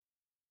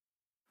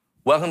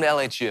Welcome to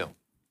LHU,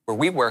 where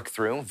we work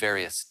through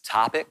various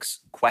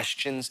topics,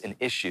 questions, and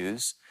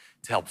issues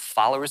to help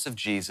followers of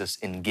Jesus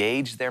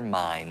engage their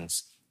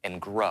minds and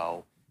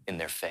grow in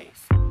their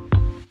faith.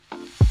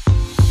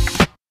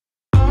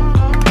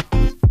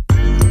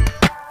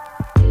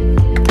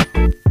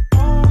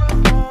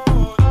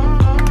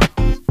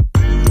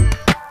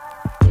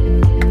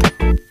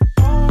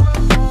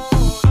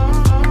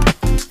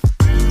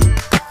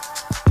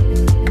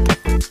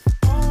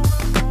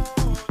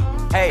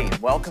 Hey,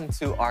 welcome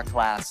to our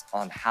class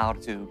on how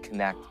to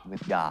connect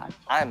with God.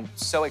 I'm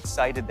so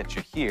excited that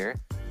you're here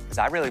because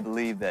I really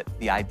believe that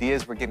the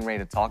ideas we're getting ready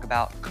to talk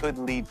about could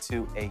lead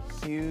to a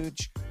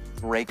huge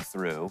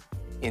breakthrough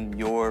in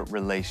your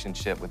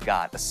relationship with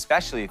God,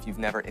 especially if you've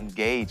never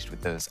engaged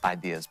with those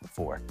ideas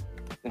before.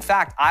 In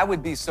fact, I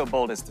would be so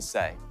bold as to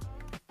say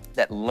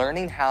that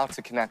learning how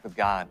to connect with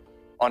God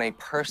on a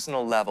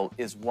personal level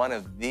is one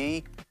of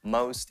the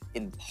most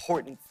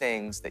important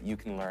things that you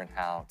can learn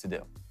how to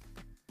do.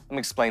 Let me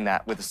explain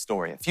that with a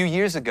story. A few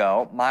years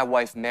ago, my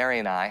wife Mary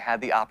and I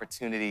had the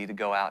opportunity to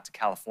go out to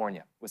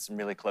California with some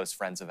really close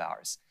friends of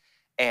ours.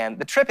 And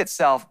the trip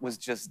itself was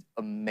just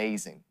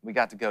amazing. We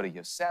got to go to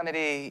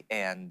Yosemite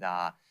and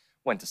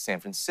went to San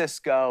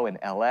Francisco and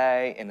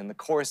LA. And in the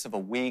course of a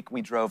week,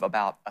 we drove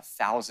about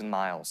 1,000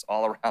 miles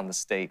all around the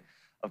state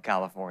of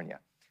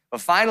California.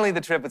 But finally,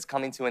 the trip was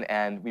coming to an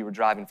end. We were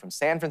driving from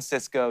San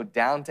Francisco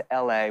down to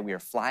LA. We were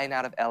flying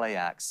out of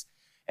LAX.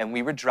 And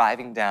we were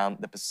driving down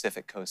the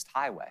Pacific Coast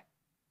Highway.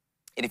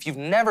 And if you've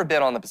never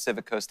been on the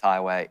Pacific Coast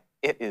Highway,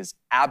 it is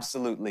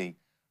absolutely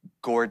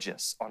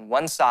gorgeous. On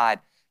one side,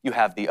 you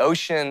have the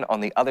ocean.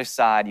 On the other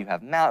side, you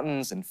have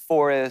mountains and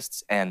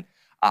forests and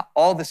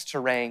all this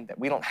terrain that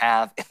we don't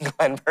have in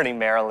Glen Burnie,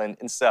 Maryland.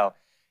 And so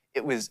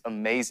it was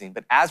amazing.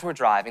 But as we're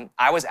driving,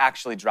 I was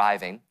actually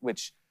driving,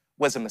 which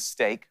was a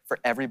mistake for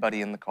everybody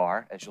in the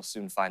car, as you'll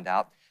soon find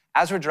out.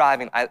 As we're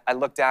driving, I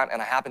looked down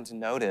and I happened to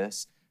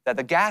notice that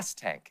the gas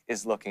tank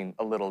is looking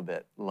a little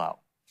bit low.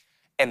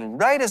 And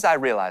right as I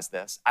realize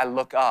this, I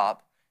look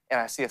up and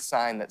I see a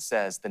sign that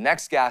says, the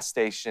next gas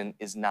station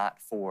is not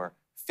for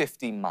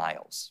 50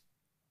 miles.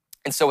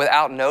 And so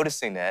without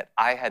noticing it,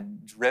 I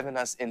had driven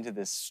us into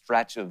this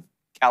stretch of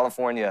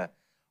California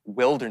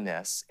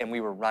wilderness and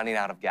we were running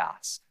out of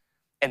gas.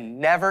 And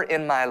never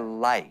in my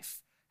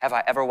life have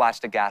I ever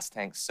watched a gas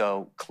tank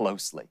so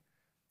closely.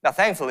 Now,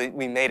 thankfully,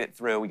 we made it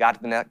through. We got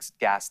to the next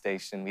gas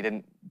station. We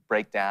didn't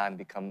break down and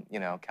become,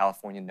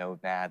 California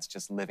nomads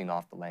just living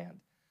off the land.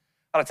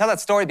 But I tell that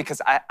story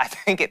because I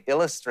think it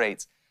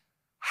illustrates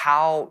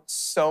how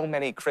so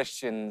many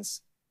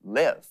Christians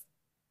live.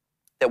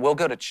 That we'll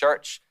go to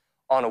church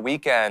on a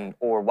weekend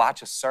or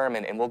watch a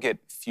sermon and we'll get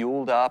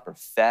fueled up or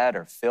fed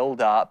or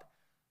filled up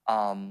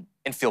and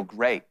feel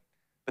great.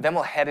 But then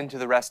we'll head into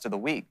the rest of the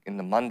week,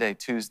 into Monday,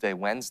 Tuesday,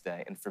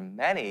 Wednesday. And for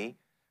many,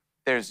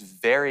 there's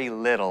very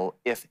little,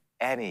 if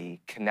any,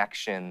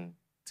 connection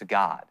to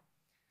God.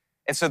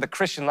 And so the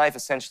Christian life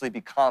essentially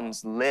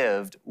becomes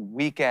lived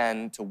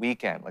weekend to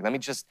weekend. Like, let me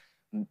just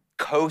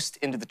coast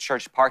into the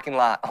church parking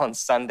lot on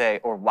Sunday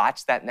or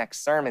watch that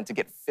next sermon to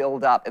get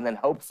filled up, and then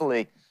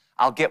hopefully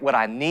I'll get what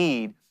I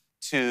need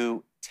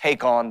to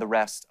take on the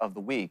rest of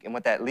the week. And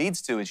what that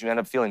leads to is you end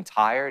up feeling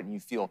tired and you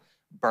feel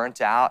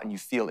burnt out and you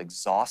feel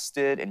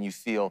exhausted and you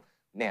feel,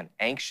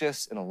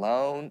 anxious and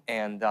alone.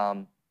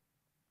 And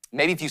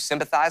maybe if you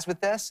sympathize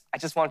with this, I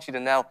just want you to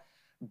know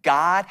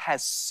God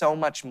has so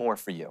much more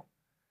for you.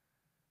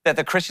 That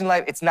the Christian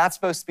life, it's not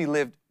supposed to be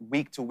lived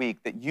week to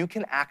week, that you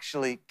can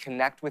actually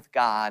connect with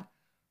God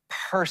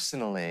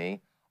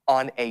personally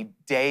on a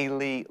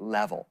daily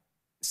level.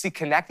 See,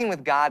 connecting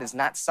with God is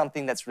not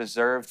something that's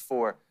reserved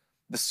for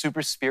the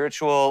super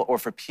spiritual or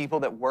for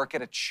people that work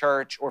at a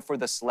church or for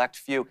the select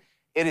few.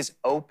 It is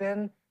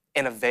open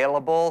and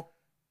available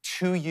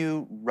to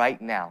you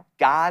right now.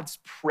 God's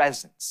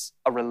presence,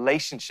 a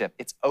relationship,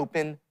 it's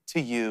open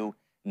to you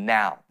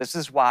now. This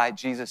is why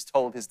Jesus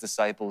told his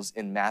disciples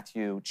in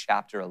Matthew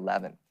chapter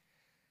 11.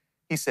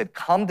 He said,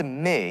 "Come to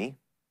me,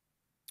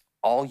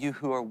 all you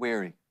who are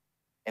weary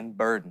and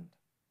burdened,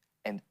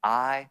 and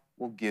I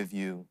will give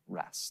you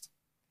rest."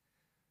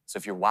 So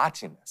if you're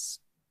watching this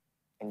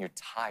and you're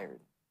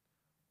tired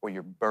or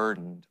you're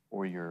burdened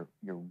or you're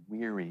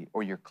weary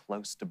or you're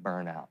close to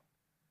burnout,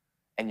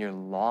 and you're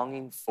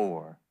longing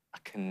for a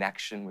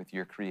connection with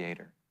your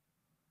Creator,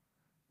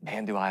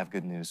 man, do I have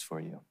good news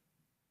for you.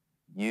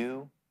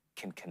 You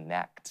can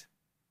connect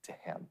to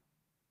Him.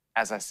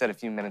 As I said a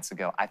few minutes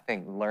ago, I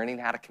think learning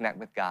how to connect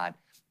with God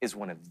is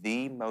one of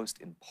the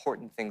most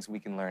important things we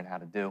can learn how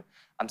to do.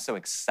 I'm so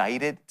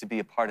excited to be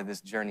a part of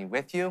this journey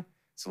with you.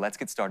 So let's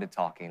get started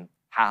talking.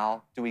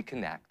 How do we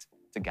connect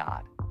to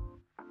God?